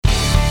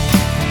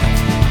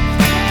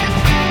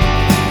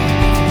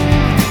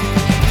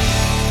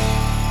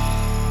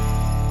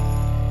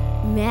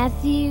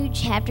Matthew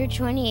chapter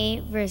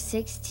 28, verse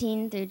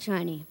 16 through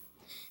 20.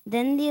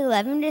 Then the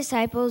 11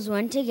 disciples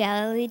went to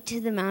Galilee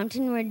to the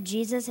mountain where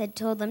Jesus had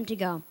told them to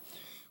go.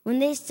 When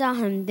they saw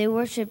him, they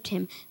worshipped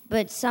him,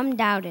 but some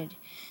doubted.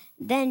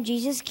 Then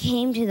Jesus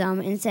came to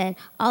them and said,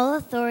 "All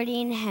authority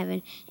in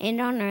heaven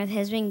and on earth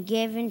has been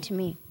given to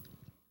me.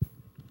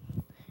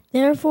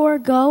 Therefore,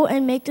 go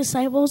and make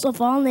disciples of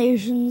all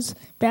nations,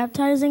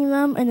 baptizing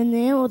them in the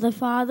name of the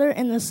Father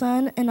and the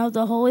Son and of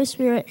the Holy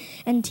Spirit,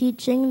 and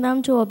teaching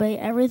them to obey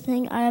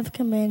everything I have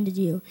commanded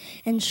you.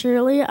 And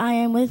surely I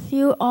am with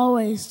you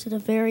always to the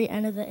very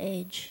end of the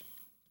age."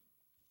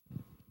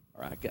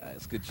 All right,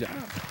 guys, good job.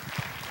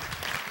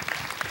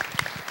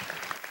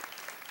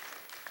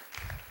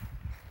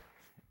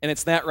 And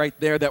it's that right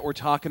there that we're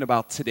talking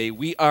about today.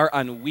 We are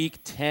on week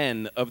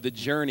 10 of the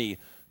journey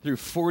through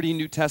 40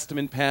 New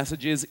Testament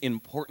passages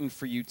important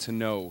for you to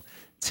know.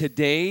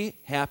 Today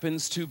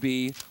happens to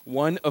be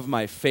one of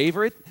my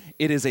favorite.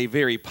 It is a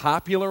very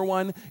popular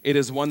one. It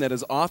is one that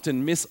is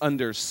often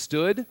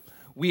misunderstood.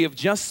 We have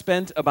just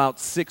spent about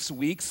 6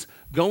 weeks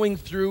going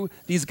through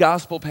these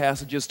gospel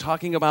passages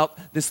talking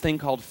about this thing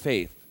called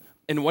faith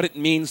and what it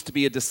means to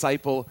be a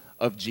disciple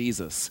of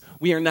Jesus.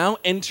 We are now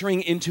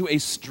entering into a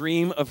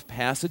stream of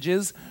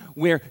passages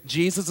where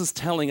Jesus is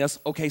telling us,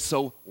 okay,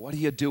 so what do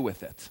you do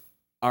with it?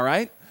 All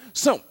right?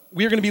 So,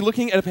 we are going to be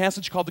looking at a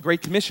passage called the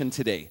Great Commission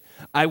today.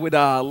 I would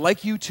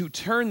like you to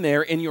turn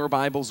there in your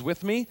Bibles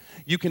with me.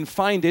 You can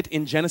find it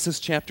in Genesis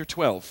chapter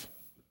 12.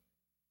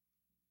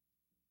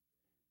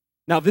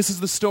 Now, this is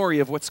the story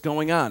of what's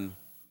going on.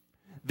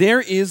 There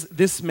is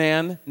this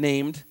man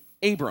named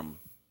Abram,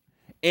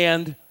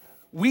 and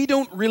we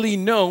don't really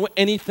know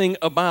anything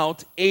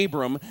about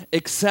Abram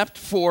except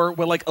for,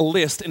 well, like a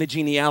list and a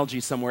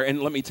genealogy somewhere,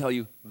 and let me tell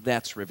you,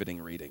 that's riveting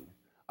reading.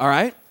 All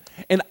right?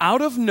 And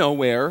out of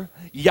nowhere,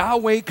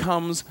 Yahweh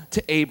comes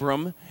to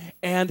Abram,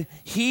 and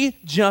he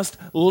just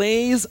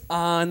lays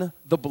on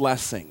the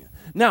blessing.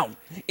 Now,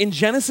 in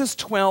Genesis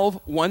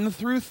 12, 1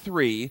 through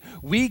 3,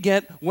 we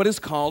get what is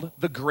called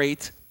the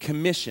Great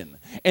Commission.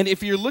 And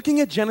if you're looking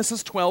at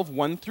Genesis 12,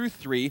 1 through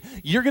 3,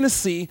 you're going to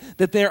see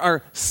that there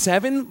are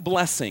 7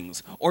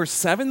 blessings or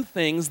 7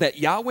 things that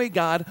Yahweh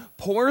God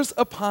pours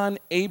upon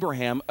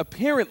Abraham,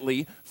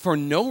 apparently for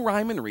no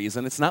rhyme and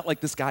reason. It's not like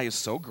this guy is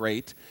so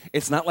great.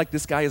 It's not like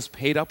this guy is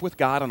paid up with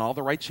God on all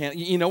the right channels.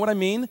 You know what I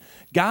mean?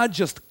 God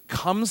just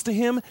comes to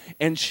him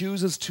and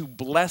chooses to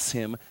bless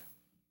him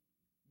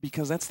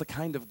because that's the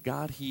kind of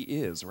God he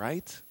is,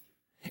 right?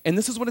 And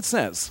this is what it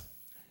says.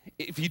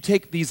 If you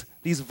take these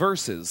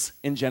verses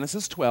in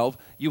Genesis 12,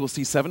 you will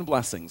see 7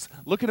 blessings.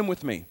 Look at them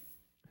with me.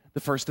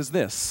 The first is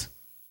this: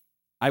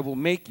 I will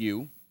make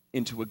you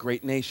into a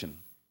great nation.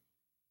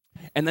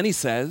 And then he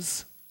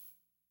says,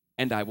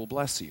 and I will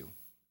bless you.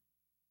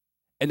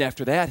 And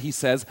after that, he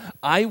says,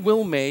 I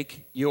will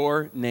make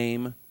your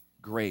name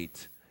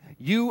great.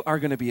 You are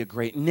going to be a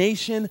great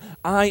nation.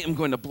 I am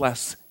going to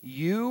bless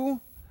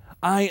you.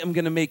 I am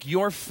going to make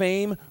your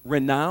fame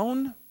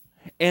renowned,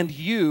 and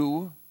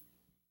you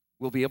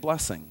will be a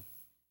blessing.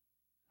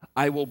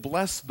 I will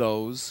bless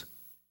those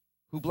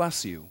who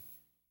bless you.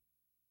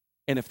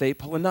 And if they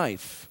pull a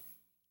knife,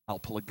 I'll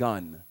pull a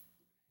gun.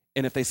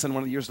 And if they send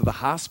one of yours to the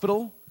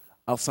hospital,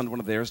 I'll send one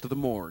of theirs to the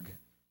morgue.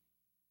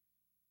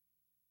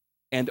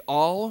 And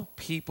all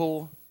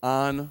people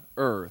on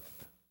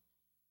earth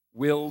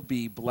will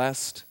be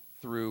blessed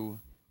through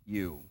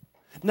you.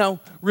 Now,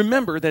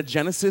 remember that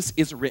Genesis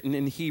is written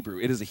in Hebrew.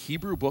 It is a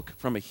Hebrew book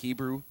from a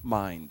Hebrew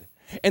mind.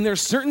 And there are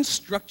certain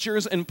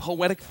structures and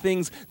poetic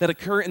things that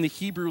occur in the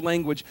Hebrew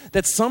language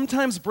that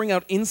sometimes bring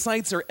out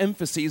insights or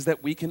emphases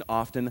that we can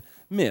often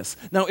miss.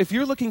 Now, if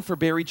you're looking for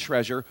buried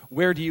treasure,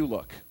 where do you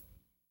look?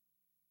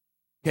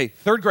 Okay,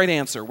 3rd grade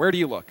answer, where do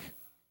you look?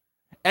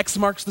 X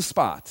marks the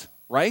spot,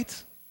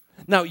 right?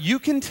 Now, you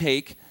can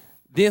take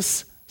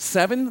this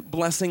 7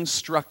 blessing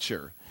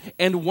structure,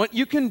 and what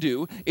you can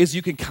do is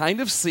you can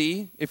kind of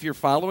see, if you're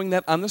following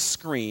that on the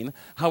screen,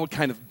 how it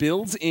kind of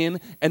builds in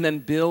and then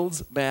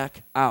builds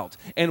back out.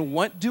 And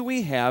what do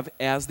we have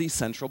as the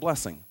central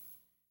blessing?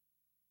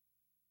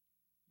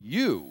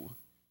 You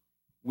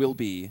will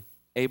be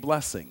a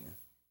blessing.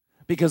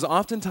 Because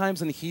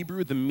oftentimes in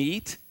Hebrew, the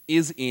meat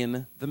is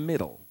in the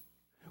middle.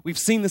 We've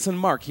seen this in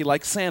Mark. He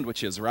likes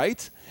sandwiches,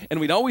 right? And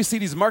we'd always see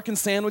these Markan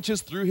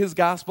sandwiches through his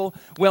gospel.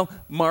 Well,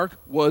 Mark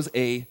was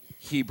a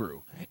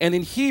Hebrew. And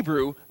in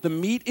Hebrew, the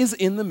meat is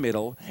in the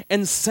middle,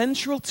 and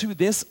central to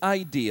this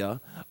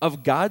idea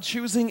of God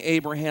choosing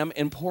Abraham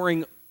and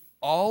pouring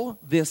all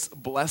this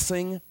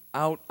blessing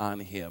out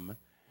on him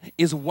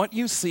is what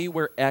you see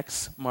where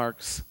X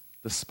marks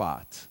the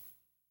spot.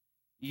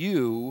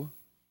 You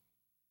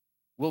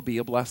will be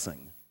a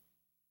blessing.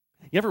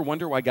 You ever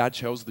wonder why God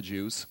chose the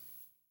Jews?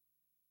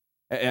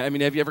 I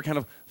mean, have you ever kind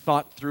of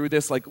thought through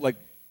this? Like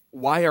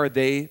why are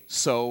they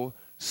so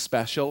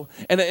special?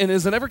 And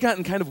has it ever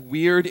gotten kind of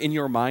weird in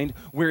your mind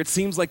where it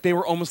seems like they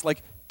were almost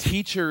like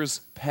teacher's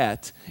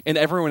pet and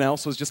everyone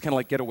else was just kind of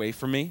like, get away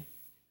from me?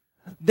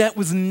 That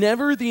was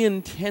never the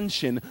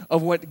intention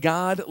of what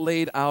God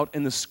laid out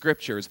in the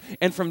scriptures.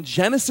 And from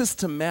Genesis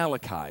to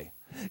Malachi,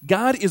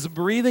 God is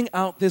breathing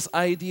out this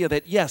idea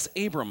that, yes,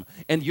 Abram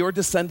and your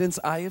descendants,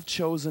 I have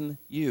chosen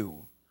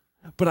you.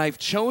 But I've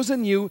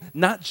chosen you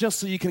not just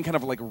so you can kind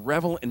of like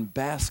revel and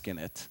bask in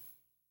it.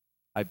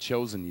 I've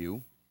chosen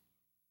you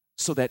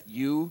so that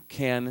you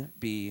can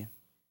be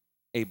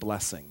a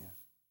blessing.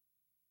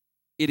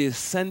 It is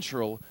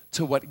central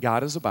to what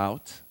God is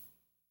about,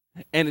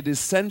 and it is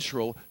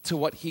central to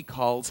what he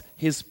calls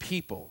his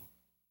people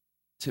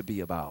to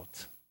be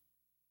about.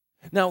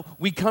 Now,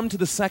 we come to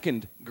the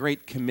second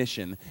Great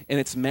Commission, and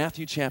it's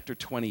Matthew chapter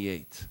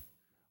 28.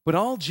 But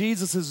all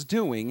Jesus is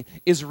doing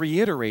is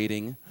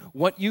reiterating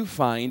what you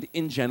find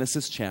in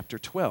Genesis chapter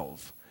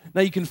 12.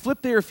 Now, you can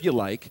flip there if you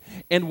like,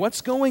 and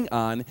what's going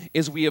on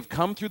is we have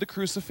come through the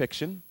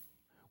crucifixion,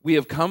 we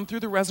have come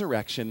through the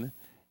resurrection,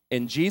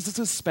 and Jesus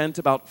has spent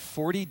about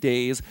 40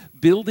 days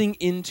building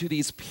into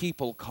these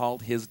people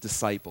called his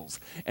disciples.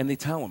 And they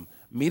tell him,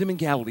 meet him in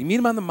Galilee, meet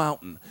him on the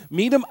mountain,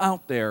 meet him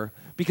out there,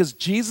 because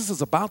Jesus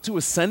is about to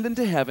ascend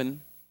into heaven,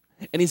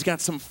 and he's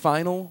got some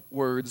final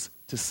words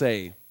to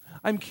say.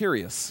 I'm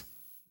curious,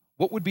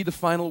 what would be the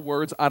final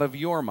words out of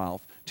your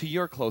mouth to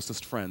your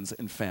closest friends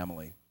and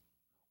family?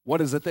 What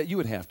is it that you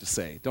would have to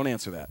say? Don't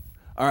answer that.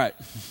 All right.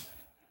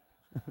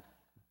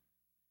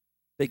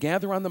 They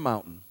gather on the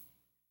mountain,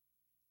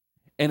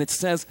 and it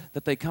says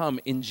that they come,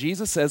 and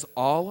Jesus says,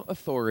 all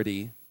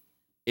authority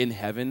in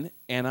heaven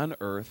and on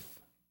earth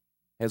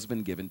has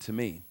been given to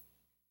me.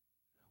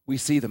 We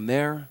see them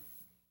there.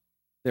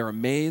 They're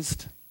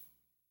amazed,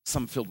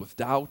 some filled with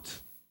doubt,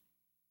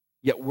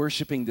 yet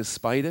worshiping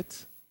despite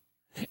it.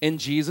 And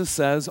Jesus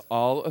says,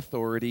 all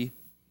authority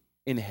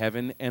in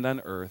heaven and on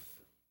earth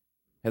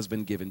has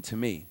been given to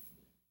me.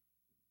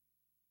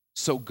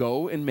 So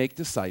go and make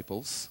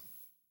disciples,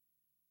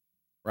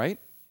 right?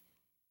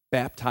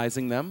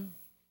 Baptizing them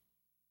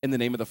in the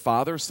name of the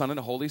Father, Son, and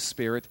Holy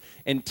Spirit,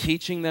 and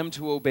teaching them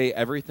to obey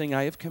everything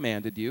I have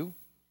commanded you.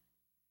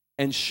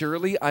 And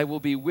surely I will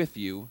be with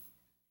you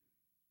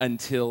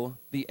until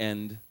the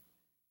end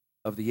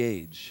of the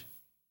age.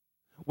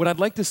 What I'd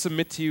like to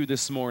submit to you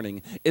this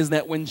morning is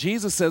that when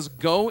Jesus says,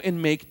 go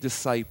and make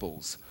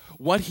disciples,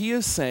 what he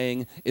is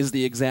saying is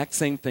the exact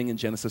same thing in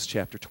Genesis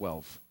chapter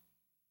 12.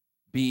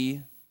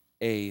 Be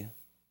a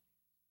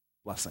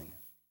blessing.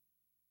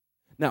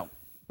 Now,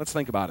 let's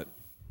think about it.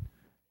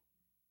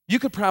 You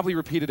could probably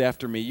repeat it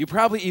after me. You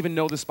probably even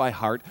know this by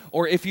heart,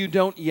 or if you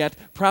don't yet,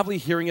 probably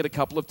hearing it a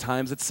couple of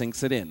times, it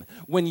sinks it in.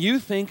 When you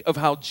think of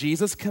how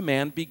Jesus'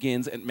 command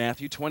begins at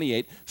Matthew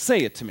 28,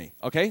 say it to me,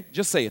 okay?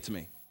 Just say it to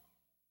me.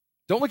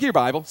 Don't look at your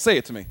Bible. Say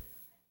it to me.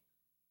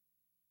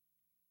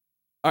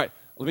 All right,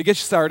 let me get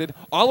you started.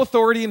 All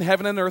authority in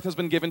heaven and earth has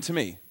been given to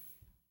me.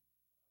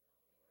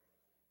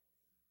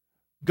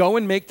 Go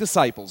and make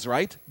disciples,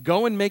 right?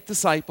 Go and make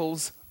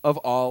disciples of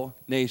all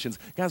nations.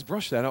 Guys,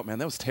 brush that out, man.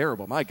 That was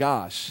terrible. My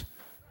gosh.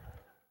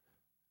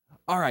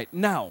 All right,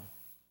 now,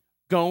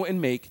 go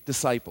and make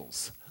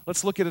disciples.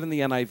 Let's look at it in the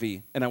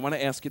NIV, and I want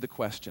to ask you the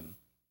question.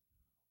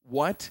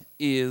 What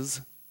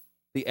is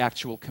the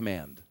actual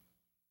command?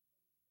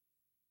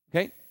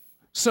 Okay,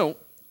 so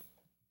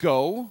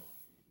go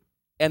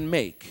and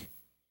make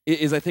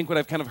is, I think, what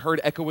I've kind of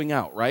heard echoing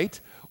out, right?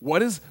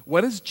 What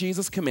is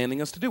Jesus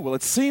commanding us to do? Well,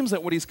 it seems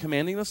that what he's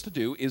commanding us to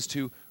do is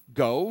to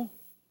go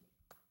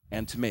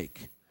and to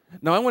make.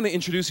 Now, I want to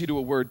introduce you to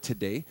a word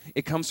today.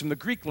 It comes from the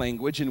Greek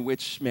language in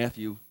which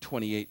Matthew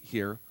 28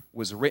 here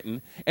was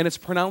written, and it's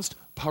pronounced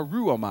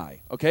paruomai.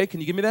 Okay, can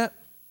you give me that?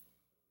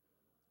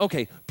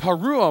 Okay,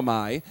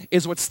 paruomai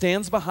is what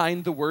stands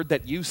behind the word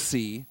that you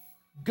see,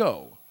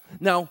 go.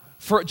 Now,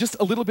 for just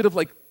a little bit of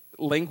like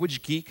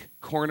language geek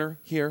corner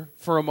here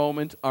for a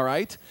moment, all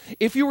right?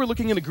 If you were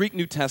looking in the Greek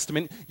New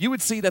Testament, you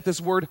would see that this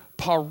word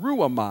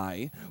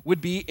paruomai would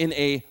be in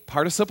a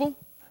participle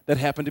that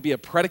happened to be a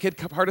predicate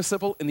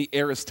participle in the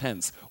aorist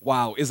tense.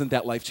 Wow, isn't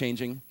that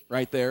life-changing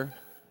right there?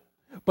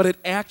 But it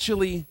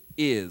actually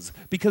is.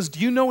 Because do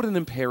you know what an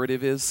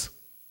imperative is?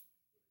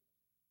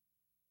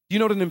 Do you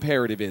know what an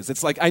imperative is?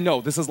 It's like, I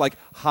know, this is like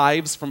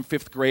hives from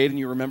 5th grade and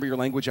you remember your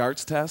language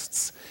arts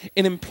tests.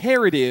 An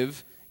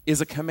imperative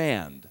is a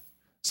command.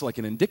 So like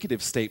an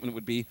indicative statement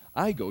would be,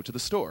 I go to the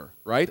store,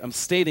 right? I'm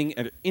stating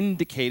and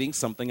indicating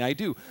something I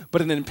do.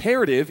 But an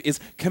imperative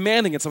is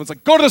commanding it. Someone's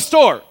like, go to the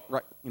store,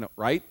 right?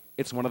 Right?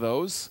 It's one of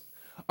those.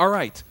 All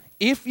right,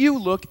 if you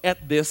look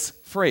at this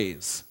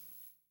phrase,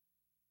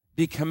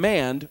 the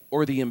command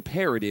or the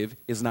imperative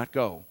is not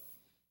go.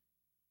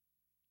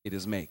 It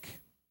is make.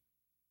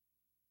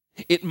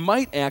 It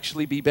might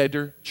actually be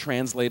better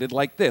translated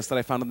like this that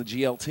I found in the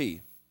GLT.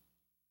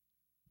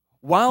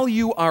 While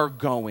you are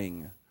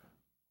going,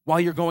 while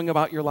you're going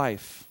about your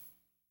life,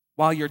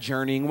 while you're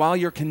journeying, while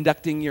you're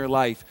conducting your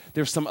life,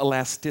 there's some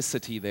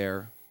elasticity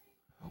there.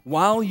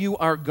 While you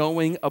are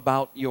going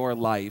about your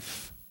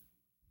life,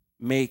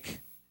 make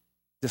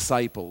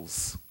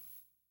disciples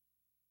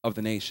of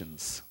the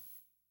nations.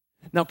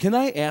 Now, can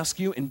I ask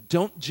you, and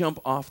don't jump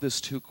off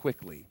this too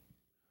quickly,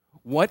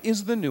 what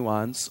is the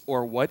nuance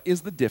or what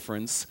is the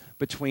difference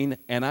between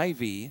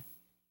NIV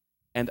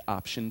and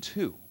option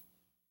 2?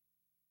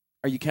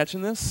 Are you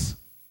catching this?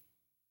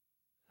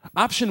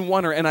 Option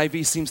 1 or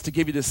NIV seems to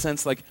give you this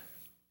sense like,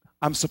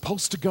 I'm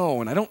supposed to go,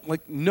 and I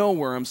don't know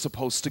where I'm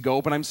supposed to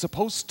go, but I'm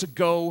supposed to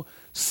go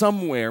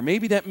somewhere.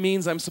 Maybe that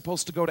means I'm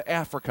supposed to go to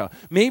Africa.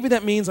 Maybe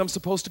that means I'm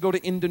supposed to go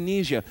to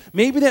Indonesia.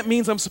 Maybe that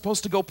means I'm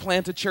supposed to go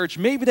plant a church.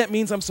 Maybe that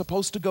means I'm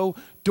supposed to go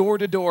door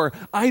to door.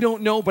 I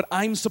don't know, but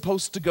I'm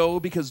supposed to go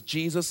because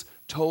Jesus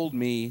told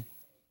me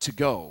to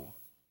go,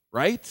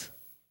 right?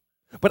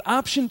 But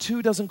option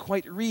 2 doesn't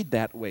quite read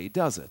that way,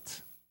 does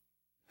it?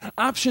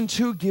 Option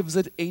 2 gives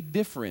it a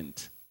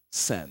different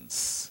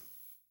sense.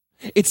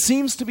 It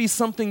seems to be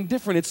something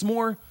different. It's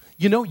more,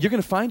 you're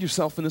going to find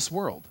yourself in this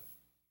world.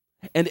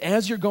 And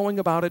as you're going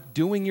about it,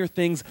 doing your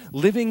things,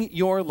 living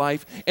your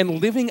life, and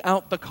living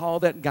out the call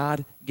that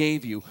God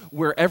gave you,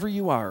 wherever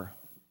you are,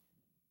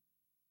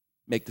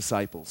 make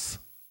disciples.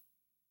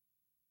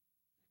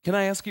 Can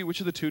I ask you,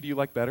 which of the two do you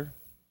like better?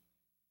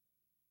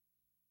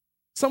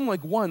 Some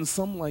like 1,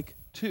 some like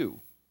 2.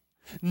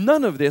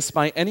 None of this,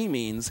 by any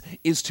means,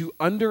 is to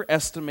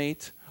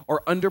underestimate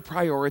or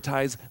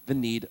underprioritize the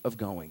need of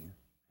going.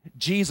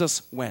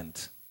 Jesus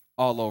went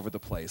all over the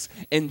place.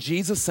 And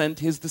Jesus sent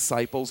his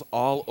disciples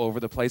all over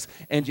the place.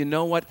 And you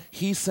know what?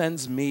 He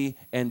sends me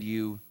and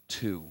you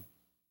too.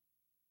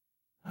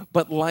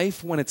 But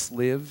life, when it's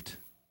lived,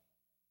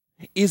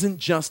 isn't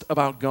just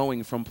about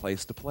going from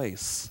place to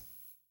place.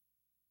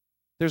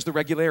 There's the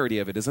regularity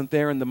of it, isn't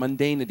there? And the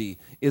mundanity,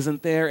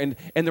 isn't there? And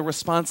the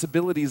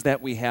responsibilities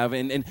that we have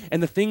and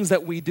the things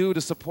that we do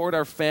to support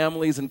our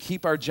families and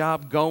keep our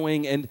job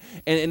going and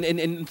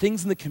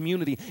things in the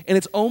community. And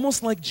it's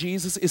almost like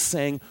Jesus is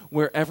saying,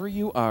 wherever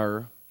you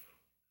are,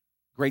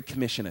 Great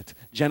Commission it.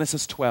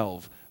 Genesis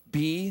 12,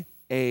 be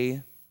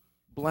a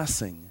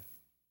blessing.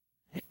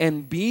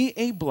 And be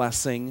a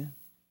blessing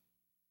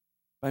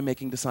by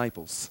making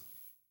disciples.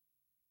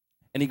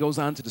 And he goes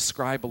on to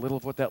describe a little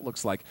of what that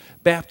looks like,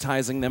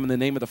 baptizing them in the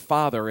name of the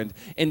Father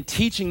and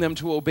teaching them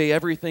to obey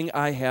everything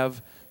I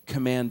have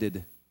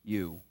commanded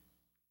you.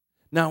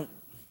 Now,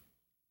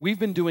 we've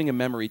been doing a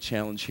memory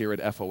challenge here at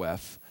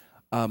FOF.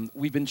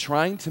 We've been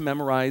trying to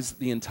memorize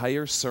the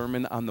entire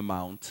Sermon on the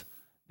Mount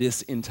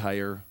this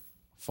entire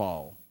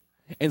fall.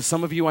 And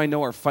some of you I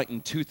know are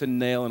fighting tooth and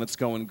nail, and it's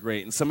going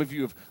great. And some of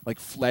you have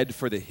fled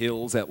for the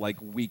hills at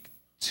week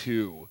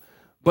 2.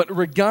 But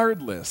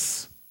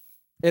regardless,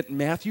 at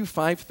Matthew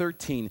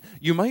 5:13,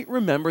 you might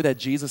remember that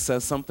Jesus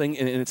says something,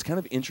 and it's kind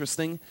of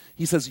interesting.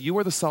 He says, you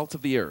are the salt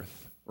of the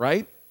earth,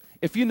 right?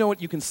 If you know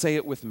it, you can say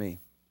it with me.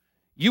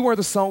 You are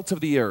the salt of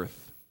the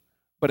earth.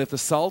 But if the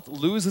salt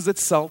loses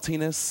its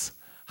saltiness,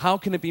 how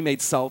can it be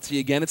made salty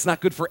again? It's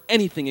not good for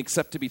anything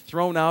except to be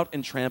thrown out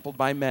and trampled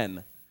by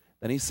men.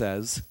 Then he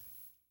says,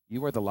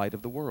 you are the light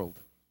of the world.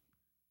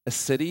 A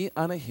city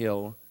on a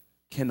hill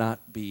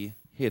cannot be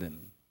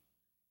hidden.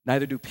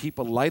 Neither do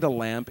people light a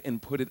lamp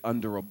and put it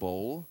under a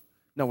bowl.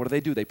 No, what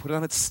do? They put it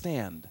on its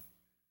stand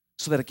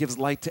so that it gives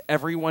light to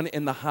everyone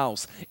in the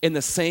house. In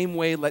the same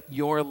way, let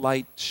your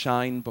light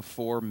shine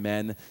before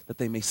men, that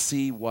they may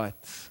see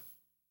what?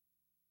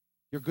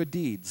 Your good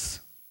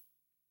deeds,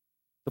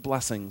 the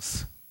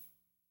blessings,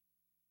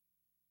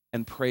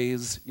 and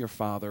praise your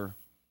Father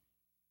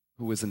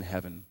who is in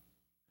heaven.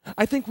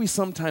 I think we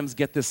sometimes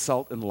get this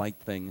salt and light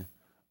thing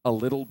a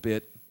little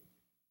bit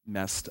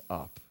messed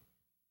up.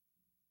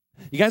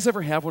 You guys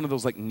ever have one of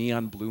those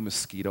neon blue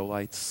mosquito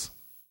lights?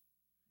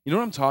 You know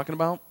what I'm talking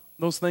about?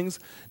 Those things?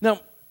 Now,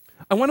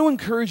 I want to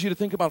encourage you to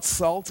think about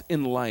salt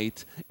and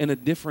light in a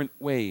different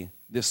way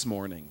this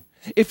morning.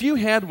 If you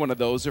had one of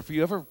those, or if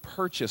you ever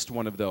purchased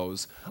one of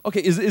those,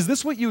 okay, is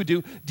this what you would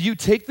do? Do you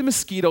take the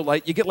mosquito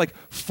light, you get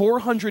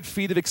 400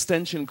 feet of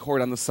extension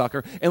cord on the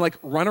sucker, and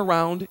run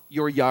around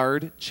your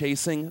yard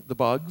chasing the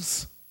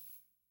bugs?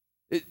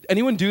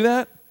 Anyone do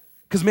that?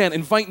 Because man,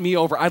 invite me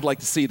over, I'd like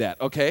to see that,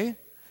 okay?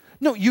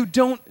 No, you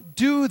don't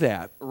do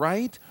that,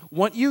 right?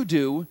 What you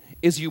do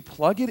is you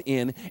plug it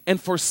in, and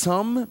for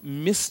some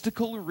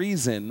mystical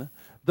reason,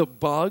 the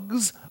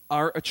bugs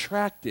are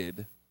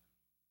attracted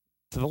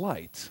to the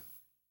light.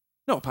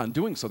 No, upon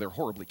doing so, they're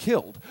horribly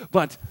killed.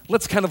 But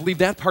let's kind of leave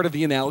that part of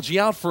the analogy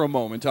out for a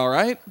moment, all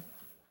right?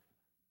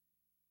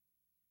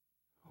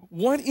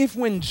 What if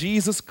when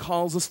Jesus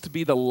calls us to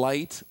be the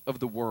light of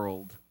the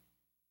world,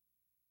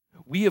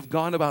 we have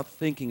gone about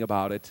thinking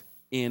about it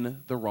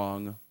in the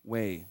wrong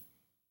way?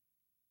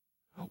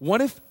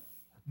 What if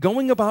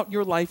going about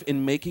your life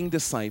in making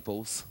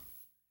disciples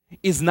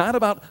is not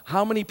about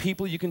how many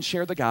people you can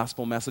share the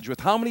gospel message with,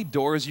 how many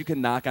doors you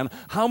can knock on,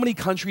 how many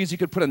countries you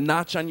could put a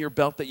notch on your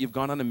belt that you've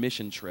gone on a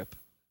mission trip,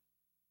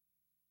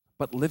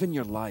 but living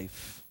your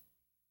life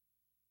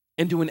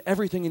and doing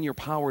everything in your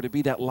power to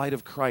be that light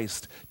of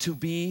Christ, to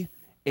be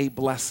a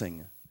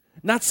blessing.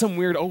 Not some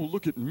weird, oh,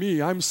 look at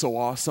me, I'm so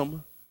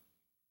awesome,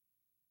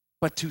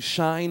 but to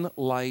shine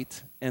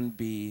light and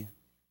be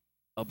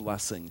a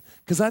blessing.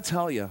 Because I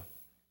tell you,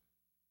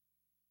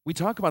 we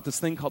talk about this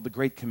thing called the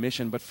Great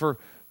Commission, but from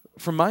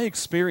my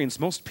experience,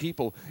 most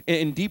people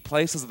in deep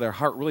places of their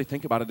heart really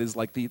think about it as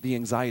the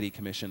anxiety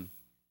commission,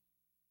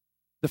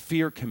 the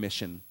fear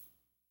commission,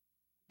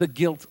 the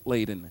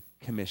guilt-laden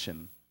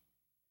commission.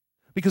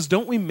 Because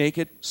don't we make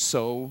it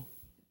so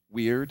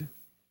weird?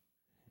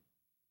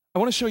 I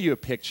want to show you a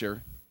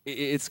picture.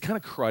 It's kind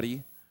of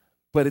cruddy,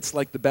 but it's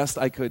like the best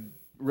I could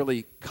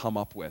really come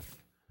up with.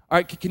 All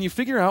right, can you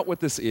figure out what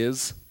this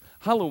is?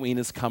 Halloween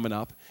is coming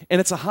up,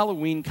 and it's a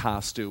Halloween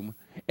costume,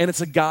 and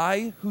it's a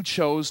guy who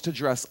chose to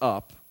dress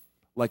up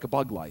like a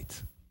bug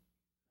light.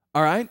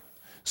 All right?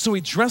 So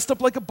he dressed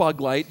up like a bug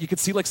light. You could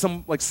see like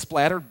some like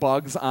splattered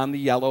bugs on the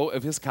yellow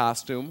of his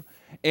costume,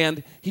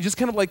 and he just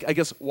kind of like, I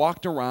guess,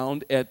 walked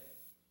around at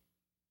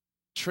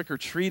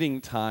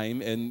trick-or-treating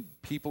time, and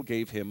people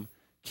gave him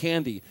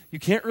candy. You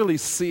can't really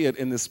see it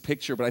in this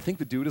picture, but I think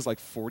the dude is like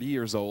 40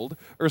 years old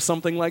or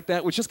something like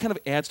that, which just kind of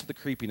adds to the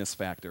creepiness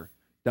factor,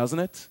 doesn't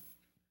it?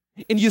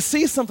 And you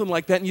see something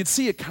like that, and you'd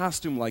see a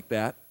costume like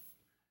that,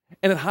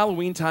 and at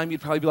Halloween time, you'd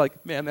probably be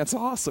like, man, that's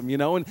awesome, you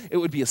know, and it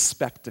would be a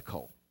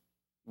spectacle,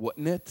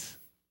 wouldn't it?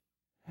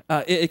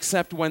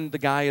 Except when the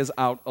guy is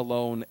out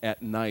alone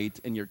at night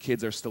and your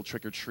kids are still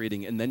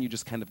trick-or-treating, and then you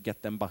just kind of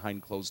get them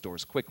behind closed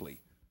doors quickly,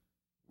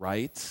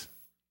 right?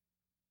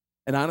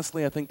 And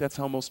honestly, I think that's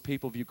how most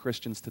people view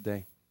Christians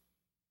today.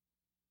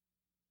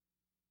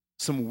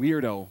 Some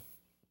weirdo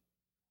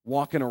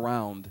walking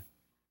around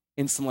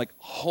in some like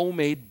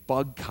homemade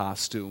bug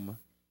costume,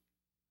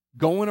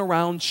 going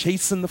around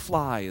chasing the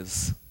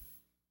flies.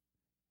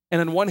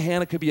 And on one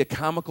hand, it could be a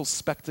comical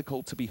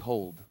spectacle to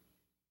behold.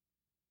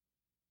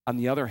 On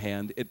the other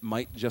hand, it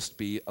might just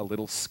be a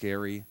little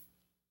scary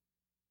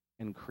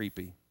and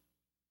creepy.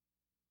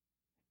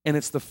 And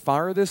it's the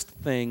farthest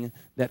thing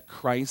that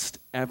Christ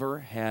ever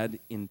had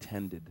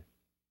intended.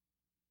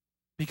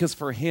 Because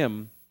for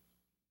him,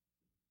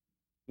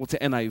 well, to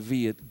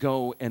NIV it,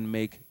 go and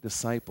make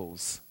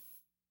disciples,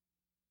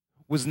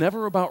 was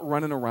never about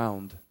running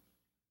around,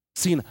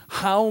 seeing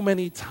how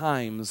many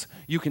times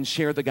you can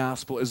share the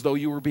gospel as though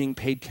you were being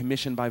paid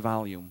commission by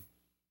volume.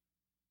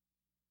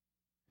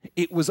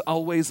 It was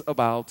always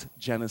about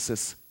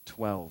Genesis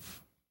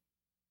 12,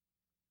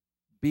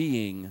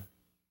 being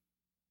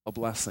a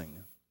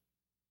blessing.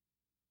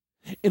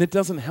 And it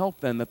doesn't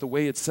help then that the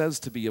way it says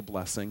to be a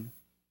blessing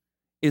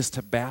is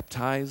to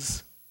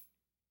baptize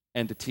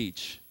and to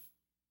teach.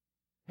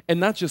 And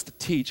not just to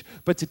teach,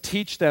 but to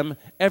teach them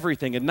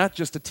everything. And not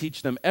just to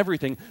teach them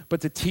everything, but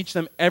to teach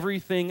them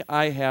everything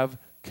I have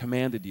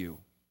commanded you.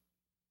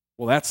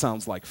 Well, that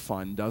sounds like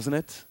fun, doesn't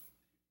it?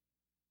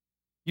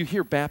 You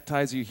hear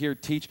baptize, you hear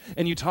teach,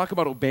 and you talk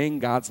about obeying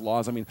God's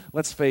laws. I mean,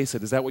 let's face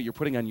it, is that what you're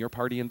putting on your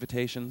party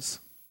invitations?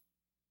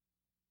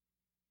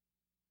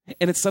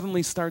 And it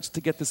suddenly starts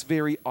to get this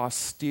very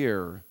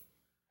austere,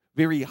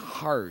 very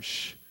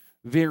harsh,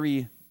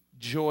 very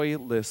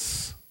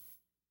joyless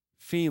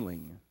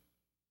feeling,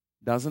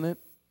 doesn't it?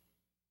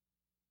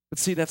 But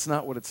see, that's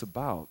not what it's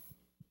about.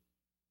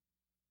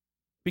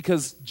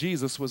 Because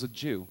Jesus was a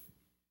Jew.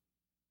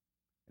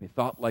 And he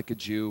thought like a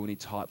Jew, and he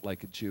taught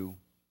like a Jew.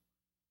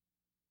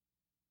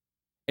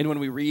 And when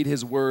we read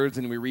his words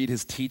and we read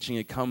his teaching,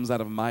 it comes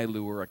out of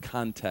Milu, or a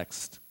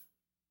context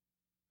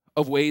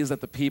of ways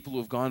that the people who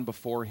have gone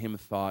before him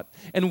thought.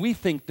 And we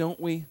think, don't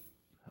we,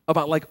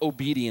 about like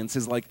obedience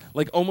is like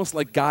almost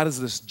like God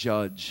is this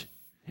judge.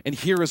 And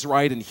here is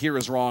right and here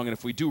is wrong. And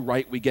if we do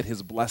right, we get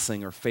his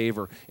blessing or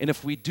favor. And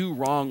if we do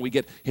wrong, we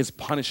get his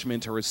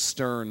punishment or his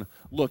stern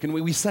look. And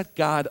we set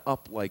God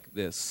up like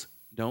this,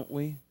 don't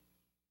we?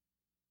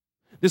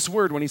 This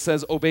word, when he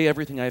says, obey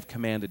everything I have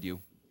commanded you,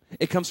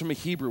 it comes from a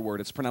Hebrew word.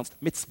 It's pronounced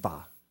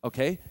mitzvah,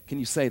 okay? Can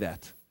you say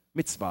that?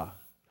 Mitzvah.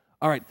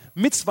 All right,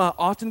 mitzvah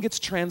often gets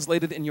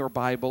translated in your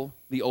Bible,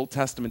 the Old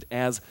Testament,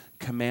 as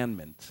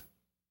commandment.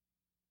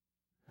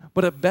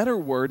 But a better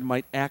word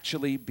might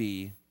actually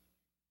be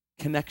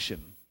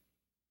connection.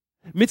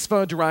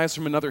 Mitzvah derives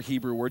from another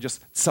Hebrew word,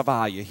 just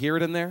tzavah. You hear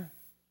it in there?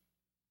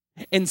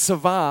 And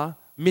tzavah,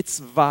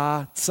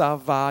 mitzvah,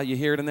 tzavah, you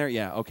hear it in there?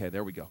 Yeah, okay,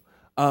 there we go.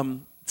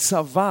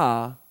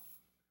 Tzavah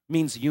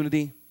means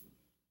unity,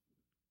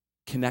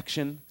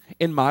 connection.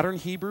 In modern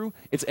Hebrew,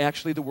 it's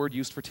actually the word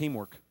used for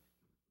teamwork.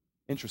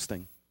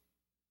 Interesting.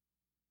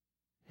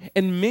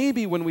 And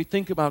maybe when we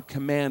think about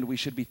command, we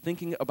should be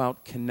thinking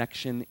about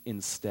connection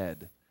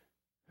instead.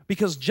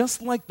 Because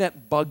just like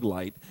that bug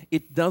light,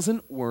 it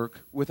doesn't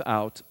work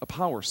without a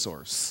power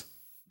source,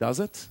 does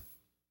it?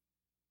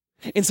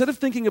 Instead of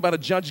thinking about a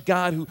judge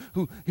God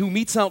who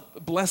metes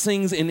out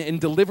blessings and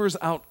delivers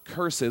out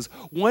curses,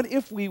 what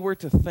if we were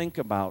to think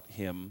about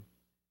him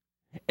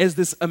as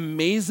this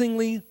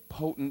amazingly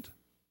potent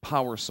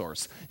power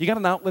source? You got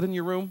an outlet in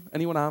your room?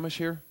 Anyone Amish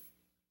here?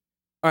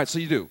 All right, so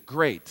you do.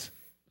 Great.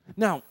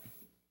 Now,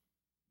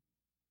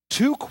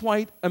 two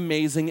quite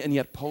amazing and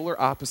yet polar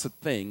opposite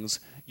things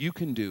you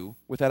can do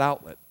with that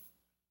outlet.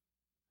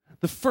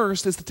 The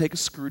first is to take a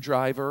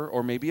screwdriver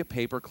or maybe a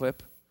paper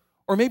clip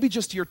or maybe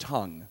just your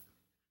tongue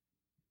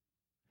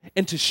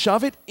and to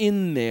shove it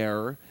in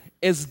there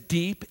as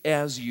deep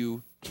as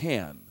you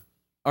can.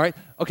 All right?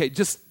 Okay,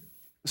 just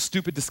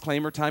stupid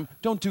disclaimer time.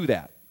 Don't do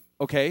that,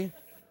 okay?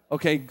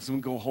 Okay, so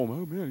we go home,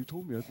 oh man, he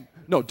told me.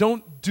 No,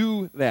 don't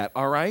do that,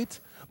 all right?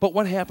 But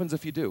what happens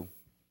if you do?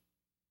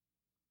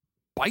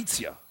 Bites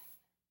you.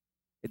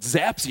 It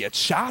zaps you, it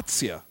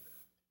shots you.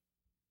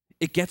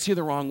 It gets you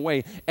the wrong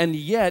way. And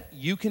yet,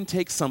 you can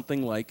take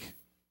something like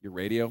your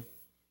radio,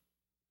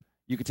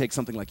 you could take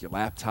something like your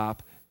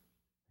laptop,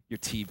 your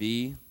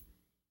TV,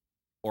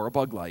 or a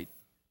bug light,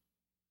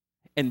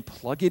 and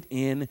plug it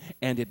in,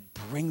 and it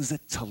brings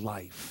it to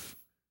life,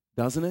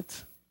 doesn't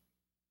it?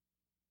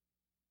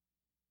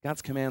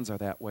 God's commands are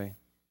that way.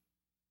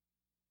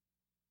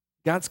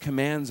 God's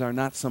commands are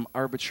not some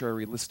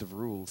arbitrary list of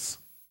rules,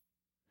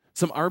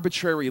 some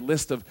arbitrary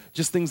list of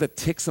just things that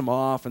ticks him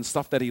off and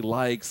stuff that he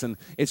likes, and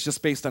it's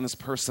just based on his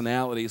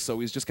personality, so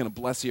he's just going to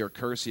bless you or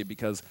curse you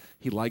because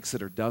he likes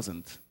it or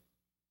doesn't.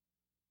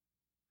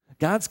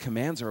 God's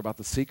commands are about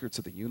the secrets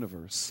of the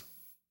universe.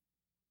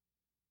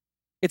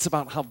 It's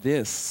about how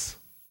this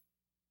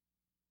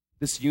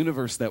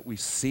universe that we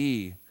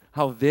see,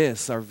 how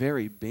this, our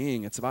very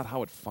being, it's about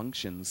how it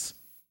functions.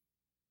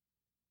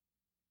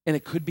 And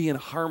it could be in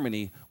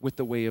harmony with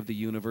the way of the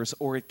universe,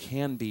 or it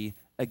can be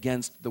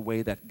against the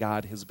way that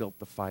God has built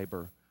the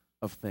fiber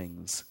of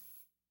things.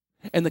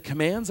 And the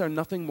commands are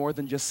nothing more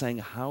than just saying,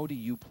 how do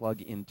you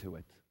plug into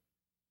it?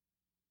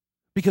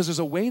 Because there's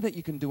a way that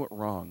you can do it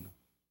wrong,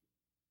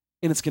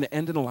 and it's going to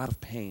end in a lot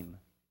of pain.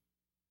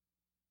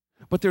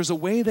 But there's a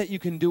way that you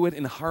can do it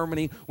in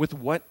harmony with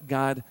what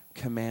God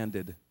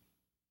commanded.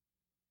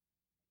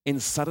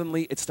 And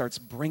suddenly it starts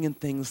bringing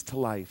things to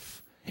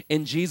life.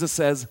 And Jesus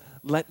says,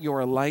 let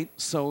your light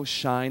so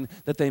shine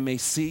that they may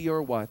see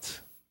your what?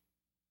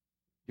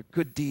 Your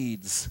good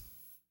deeds,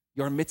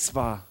 your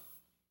mitzvah.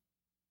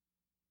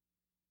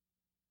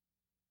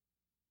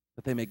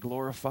 That they may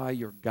glorify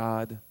your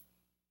God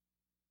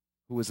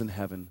who is in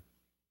heaven.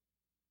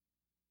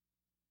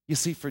 You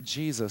see, for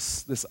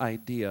Jesus, this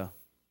idea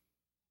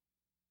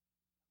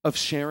of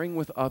sharing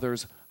with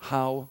others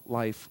how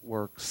life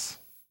works.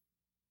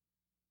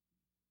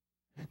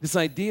 This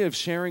idea of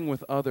sharing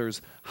with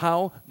others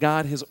how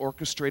God has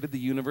orchestrated the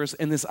universe,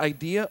 and this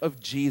idea of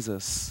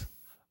Jesus,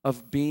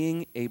 of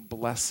being a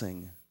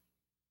blessing,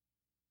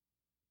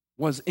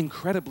 was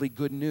incredibly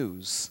good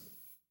news.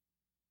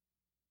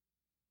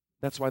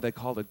 That's why they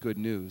called it good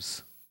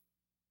news.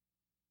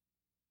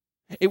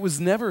 It was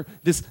never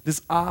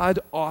this odd,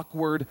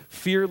 awkward,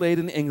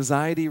 fear-laden,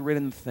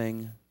 anxiety-ridden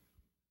thing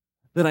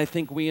that I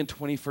think we in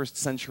 21st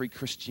century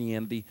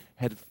Christianity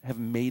have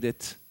made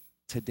it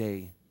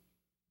today.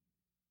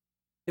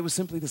 It was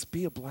simply this: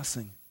 be a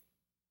blessing.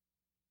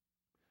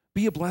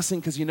 Be a blessing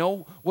because you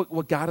know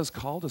what God has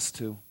called us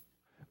to.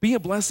 Be a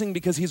blessing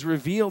because he's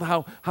revealed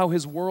how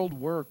his world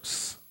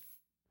works.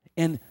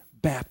 And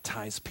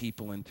baptize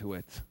people into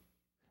it.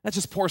 Not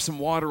just pour some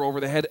water over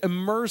the head.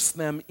 Immerse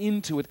them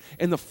into it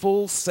in the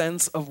full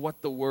sense of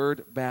what the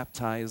word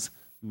baptize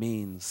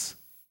means.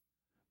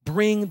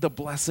 Bring the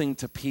blessing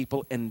to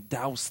people and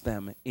douse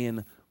them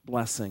in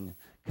blessing.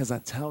 Because I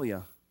tell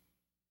you,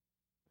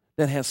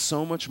 that has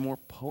so much more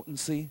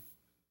potency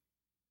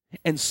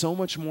and so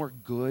much more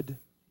good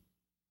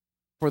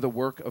for the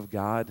work of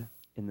God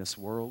in this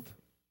world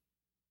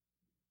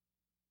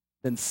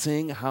than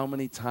seeing how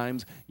many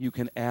times you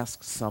can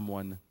ask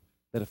someone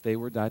that if they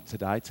were to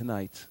die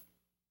tonight,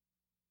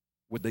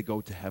 would they go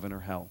to heaven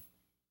or hell?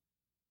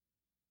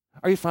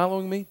 Are you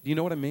following me? Do you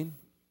know what I mean?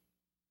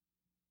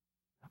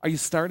 Are you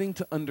starting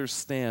to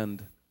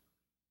understand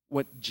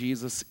what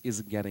Jesus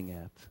is getting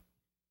at?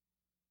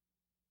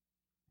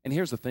 And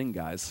here's the thing,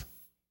 guys.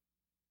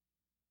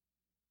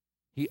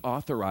 He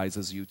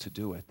authorizes you to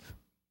do it.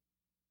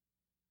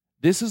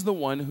 This is the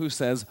one who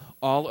says,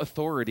 all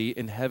authority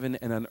in heaven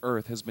and on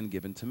earth has been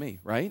given to me,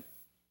 right?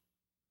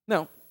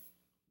 Now,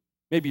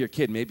 maybe you're a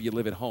kid, maybe you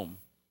live at home,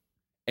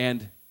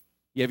 and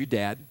you have your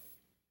dad,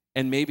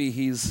 and maybe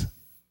he's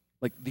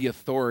like the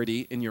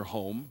authority in your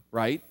home,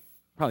 right?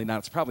 Probably not,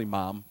 it's probably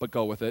mom, but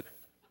go with it.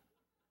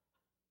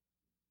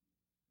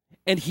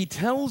 And he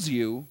tells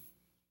you,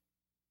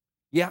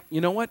 yeah,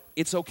 you know what?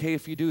 It's okay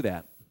if you do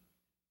that.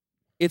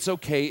 It's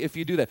okay if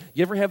you do that.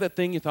 You ever have that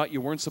thing you thought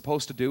you weren't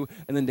supposed to do,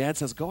 and then dad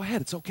says, go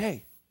ahead, it's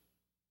okay.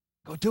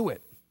 Go do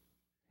it.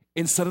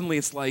 And suddenly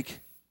it's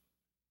like,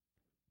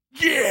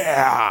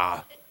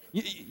 yeah!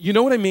 You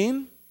know what I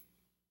mean?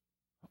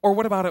 Or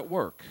what about at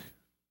work?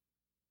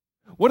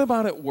 What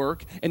about at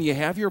work, and you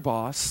have your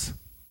boss,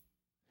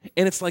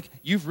 and it's like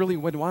you've really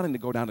been wanting to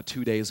go down to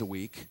 2 days a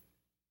week,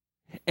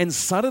 and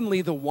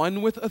suddenly the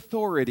one with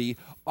authority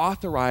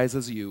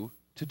authorizes you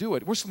to do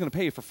it. We're still going to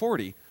pay you for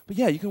 40, but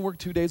yeah, you can work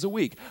 2 days a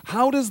week.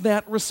 How does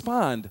that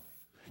respond?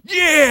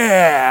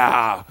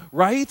 Yeah!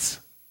 Right?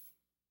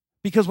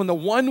 Because when the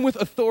one with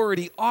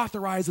authority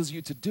authorizes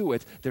you to do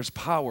it, there's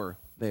power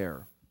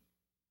there.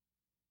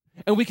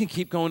 And we can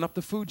keep going up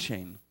the food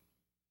chain.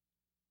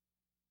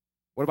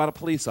 What about a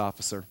police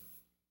officer?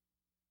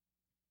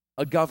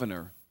 A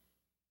governor?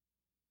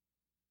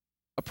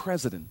 A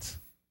president?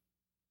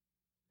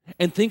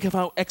 And think of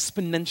how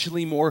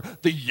exponentially more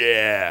the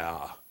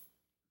yeah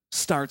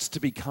starts to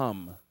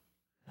become.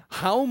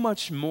 How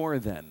much more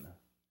then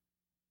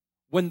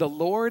when the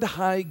Lord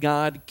high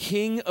God,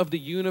 King of the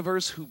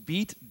universe, who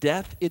beat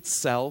death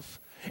itself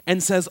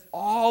and says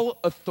all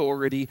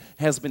authority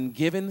has been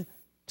given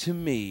to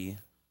me,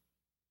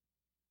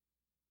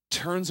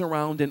 turns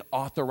around and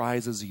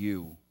authorizes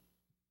you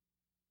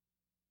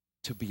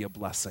to be a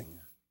blessing.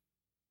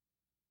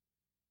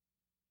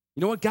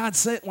 You know what God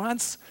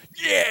wants?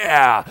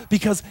 Yeah!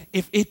 Because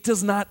if it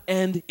does not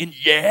end in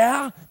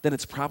yeah, then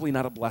it's probably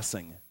not a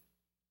blessing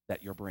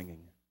that you're bringing.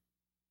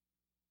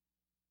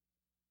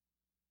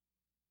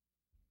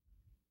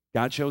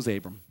 God chose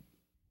Abram.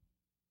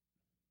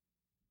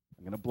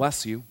 I'm going to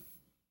bless you,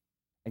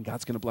 and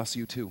God's going to bless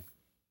you too.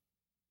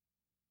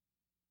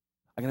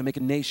 I'm going to make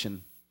a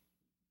nation,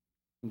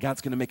 and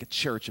God's going to make a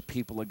church, a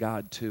people of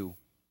God too.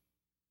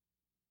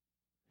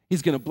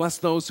 He's going to bless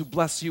those who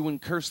bless you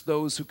and curse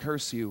those who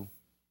curse you.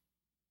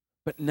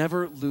 But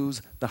never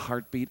lose the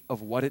heartbeat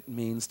of what it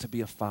means to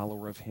be a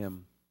follower of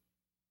Him.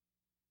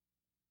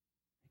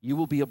 You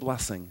will be a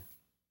blessing,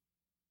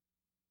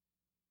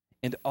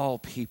 and all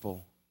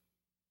people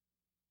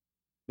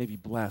may be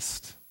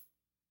blessed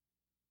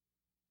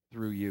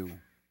through you. You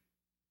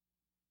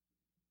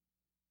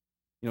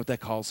know what that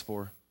calls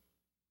for?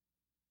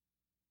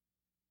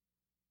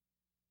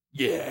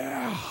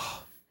 Yeah.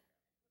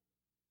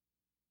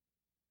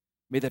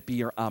 May that be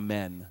your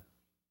amen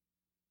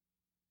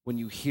when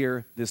you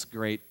hear this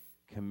great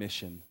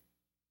commission.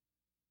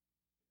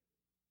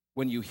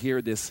 When you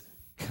hear this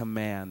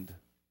command,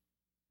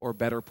 or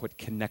better put,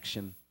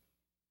 connection,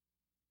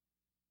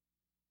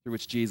 through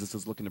which Jesus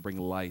is looking to bring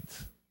light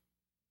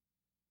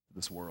to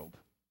this world.